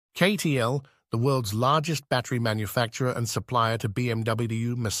CATL, the world's largest battery manufacturer and supplier to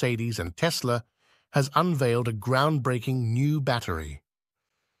BMW, Mercedes, and Tesla, has unveiled a groundbreaking new battery.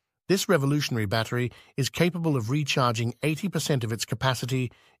 This revolutionary battery is capable of recharging 80% of its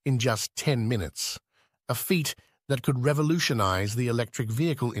capacity in just 10 minutes, a feat that could revolutionize the electric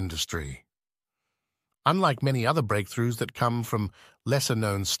vehicle industry. Unlike many other breakthroughs that come from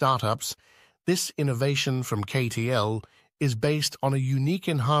lesser-known startups, this innovation from CATL is based on a unique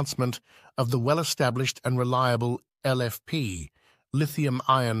enhancement of the well-established and reliable LFP, lithium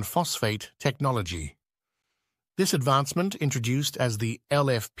iron phosphate technology. This advancement, introduced as the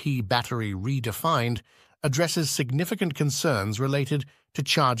LFP battery redefined, addresses significant concerns related to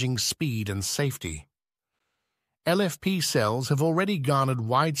charging speed and safety. LFP cells have already garnered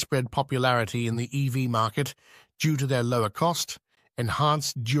widespread popularity in the EV market due to their lower cost,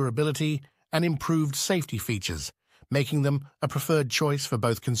 enhanced durability, and improved safety features, making them a preferred choice for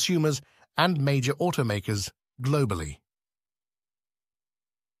both consumers and major automakers globally.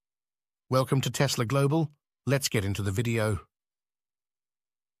 Welcome to Tesla Global. Let's get into the video.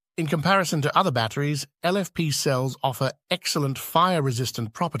 In comparison to other batteries, LFP cells offer excellent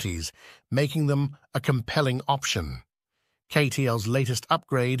fire-resistant properties, making them a compelling option. CATL's latest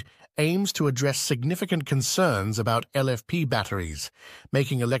upgrade aims to address significant concerns about LFP batteries,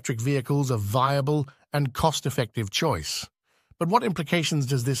 making electric vehicles a viable and cost-effective choice. But what implications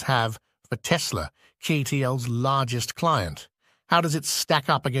does this have for Tesla, CATL's largest client? How does it stack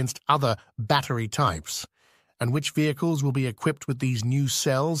up against other battery types? And which vehicles will be equipped with these new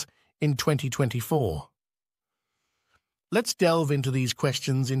cells in 2024? Let's delve into these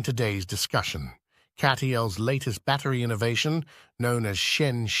questions in today's discussion. CATL's latest battery innovation, known as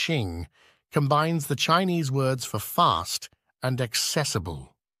Shenxing, combines the Chinese words for fast and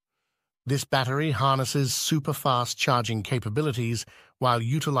accessible. This battery harnesses super-fast charging capabilities while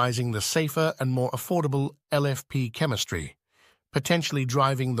utilizing the safer and more affordable LFP chemistry, potentially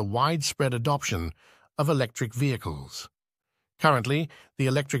driving the widespread adoption of electric vehicles. Currently, the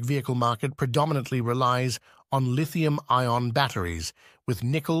electric vehicle market predominantly relies on lithium-ion batteries with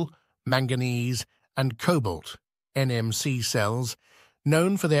nickel, manganese, and cobalt (NMC) cells,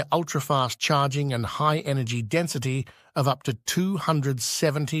 known for their ultra-fast charging and high energy density of up to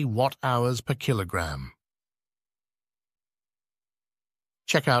 270 watt-hours per kilogram.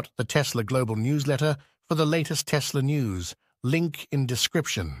 Check out the Tesla Global newsletter for the latest Tesla news, link in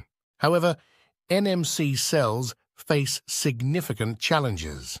description. However, NMC cells face significant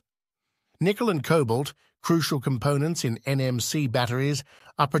challenges. Nickel and cobalt, crucial components in NMC batteries,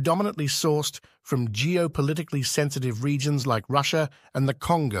 are predominantly sourced from geopolitically sensitive regions like Russia and the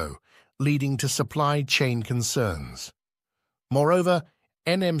Congo, leading to supply chain concerns. Moreover,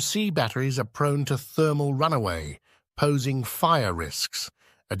 NMC batteries are prone to thermal runaway, posing fire risks.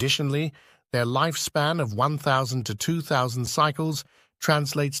 Additionally, their lifespan of 1,000 to 2,000 cycles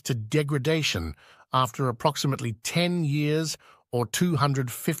translates to degradation after approximately 10 years or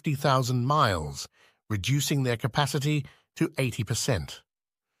 250,000 miles, reducing their capacity to 80%.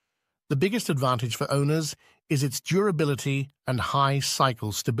 The biggest advantage for owners is its durability and high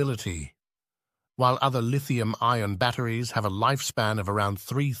cycle stability. While other lithium-ion batteries have a lifespan of around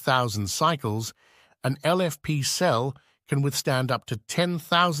 3,000 cycles, an LFP cell can withstand up to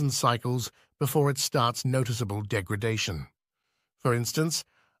 10,000 cycles before it starts noticeable degradation. For instance,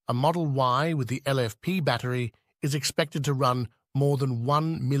 a Model Y with the LFP battery is expected to run more than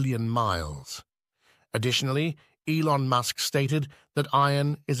 1 million miles. Additionally, Elon Musk stated that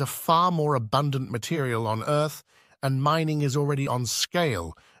iron is a far more abundant material on Earth, and mining is already on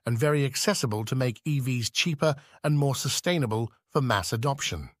scale and very accessible to make EVs cheaper and more sustainable for mass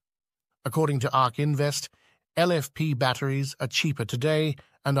adoption. According to ARK Invest, LFP batteries are cheaper today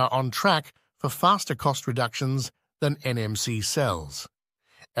and are on track for faster cost reductions than NMC cells.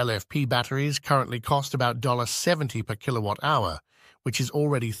 LFP batteries currently cost about $70 per kilowatt-hour, which is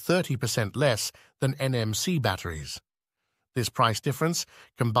already 30% less than NMC batteries. This price difference,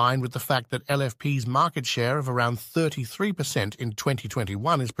 combined with the fact that LFP's market share of around 33% in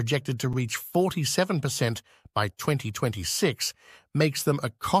 2021 is projected to reach 47% by 2026, makes them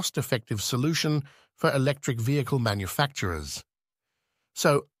a cost-effective solution for electric vehicle manufacturers.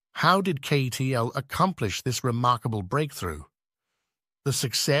 So, how did CATL accomplish this remarkable breakthrough? The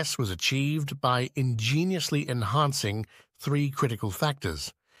success was achieved by ingeniously enhancing three critical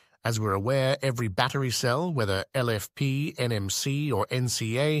factors. As we're aware, every battery cell, whether LFP, NMC, or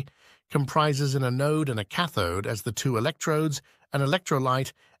NCA, comprises an anode and a cathode as the two electrodes, an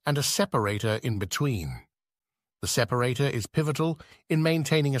electrolyte, and a separator in between. The separator is pivotal in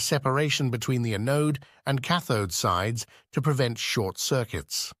maintaining a separation between the anode and cathode sides to prevent short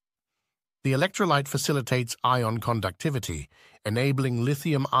circuits. The electrolyte facilitates ion conductivity, enabling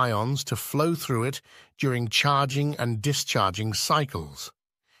lithium ions to flow through it during charging and discharging cycles.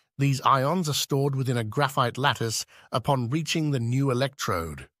 These ions are stored within a graphite lattice upon reaching the new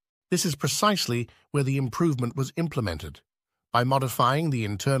electrode. This is precisely where the improvement was implemented. By modifying the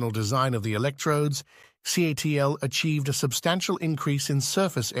internal design of the electrodes, CATL achieved a substantial increase in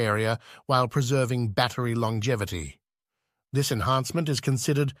surface area while preserving battery longevity. This enhancement is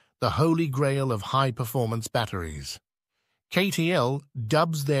considered the holy grail of high-performance batteries. CATL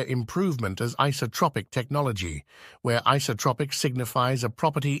dubs their improvement as isotropic technology, where isotropic signifies a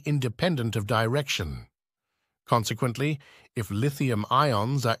property independent of direction. Consequently, if lithium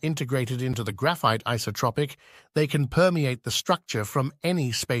ions are integrated into the graphite isotropic, they can permeate the structure from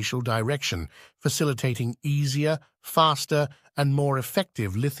any spatial direction, facilitating easier, faster, and more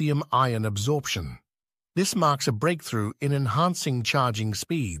effective lithium ion absorption. This marks a breakthrough in enhancing charging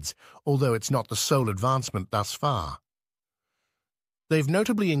speeds, although it's not the sole advancement thus far. They've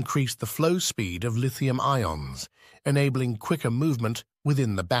notably increased the flow speed of lithium ions, enabling quicker movement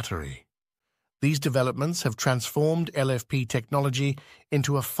within the battery. These developments have transformed LFP technology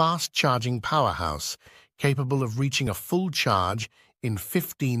into a fast-charging powerhouse, capable of reaching a full charge in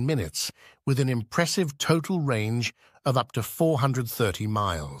 15 minutes with an impressive total range of up to 430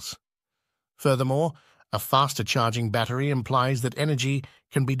 miles. Furthermore, a faster charging battery implies that energy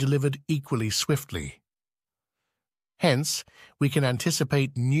can be delivered equally swiftly. Hence, we can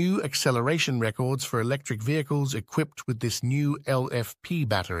anticipate new acceleration records for electric vehicles equipped with this new LFP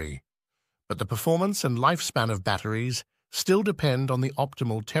battery. But the performance and lifespan of batteries still depend on the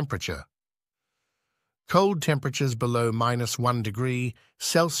optimal temperature. Cold temperatures below -1 degree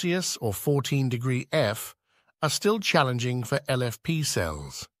Celsius or 14 degree F are still challenging for LFP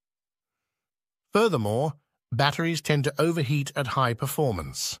cells. Furthermore, batteries tend to overheat at high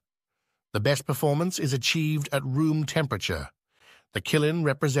performance. The best performance is achieved at room temperature. The Kilin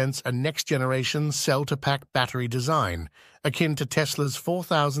represents a next-generation cell-to-pack battery design, akin to Tesla's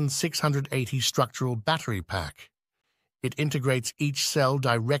 4680 structural battery pack. It integrates each cell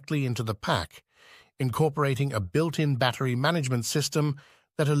directly into the pack, incorporating a built-in battery management system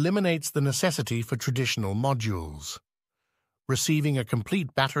that eliminates the necessity for traditional modules. Receiving a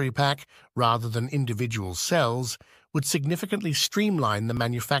complete battery pack rather than individual cells would significantly streamline the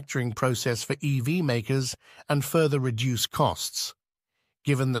manufacturing process for EV makers and further reduce costs.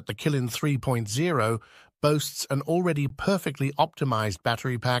 Given that the Kilin 3.0 boasts an already perfectly optimized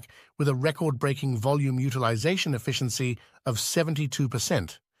battery pack with a record-breaking volume utilization efficiency of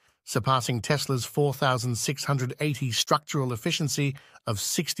 72%, surpassing Tesla's 4680 structural efficiency of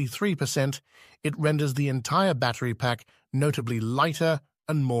 63%, it renders the entire battery pack notably lighter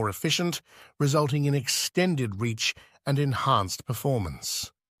and more efficient, resulting in extended reach and enhanced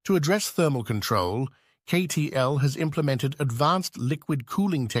performance. To address thermal control, CATL has implemented advanced liquid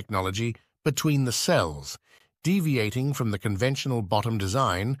cooling technology between the cells, deviating from the conventional bottom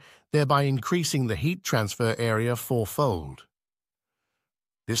design, thereby increasing the heat transfer area fourfold.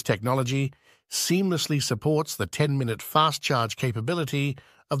 This technology seamlessly supports the 10-minute fast charge capability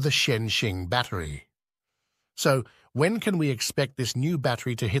of the Shenxing battery. So, when can we expect this new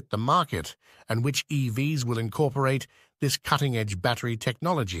battery to hit the market, and which EVs will incorporate this cutting-edge battery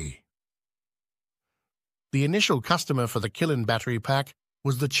technology? The initial customer for the Kilin battery pack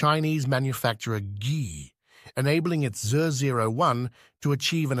was the Chinese manufacturer GE, enabling its Z01 to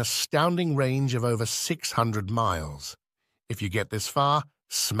achieve an astounding range of over 600 miles. If you get this far,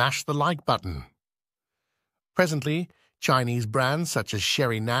 smash the like button. Presently, Chinese brands such as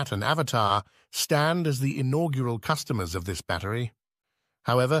Sherry Nat and Avatar stand as the inaugural customers of this battery.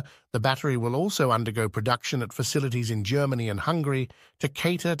 However, the battery will also undergo production at facilities in Germany and Hungary to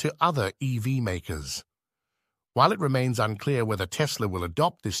cater to other EV makers. While it remains unclear whether Tesla will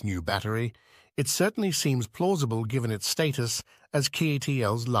adopt this new battery, it certainly seems plausible given its status as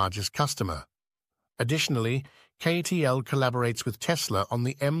CATL's largest customer. Additionally, CATL collaborates with Tesla on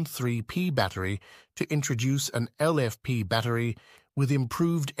the M3P battery to introduce an LFP battery with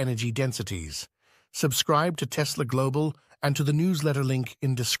improved energy densities. Subscribe to Tesla Global and to the newsletter link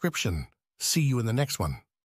in description. See you in the next one.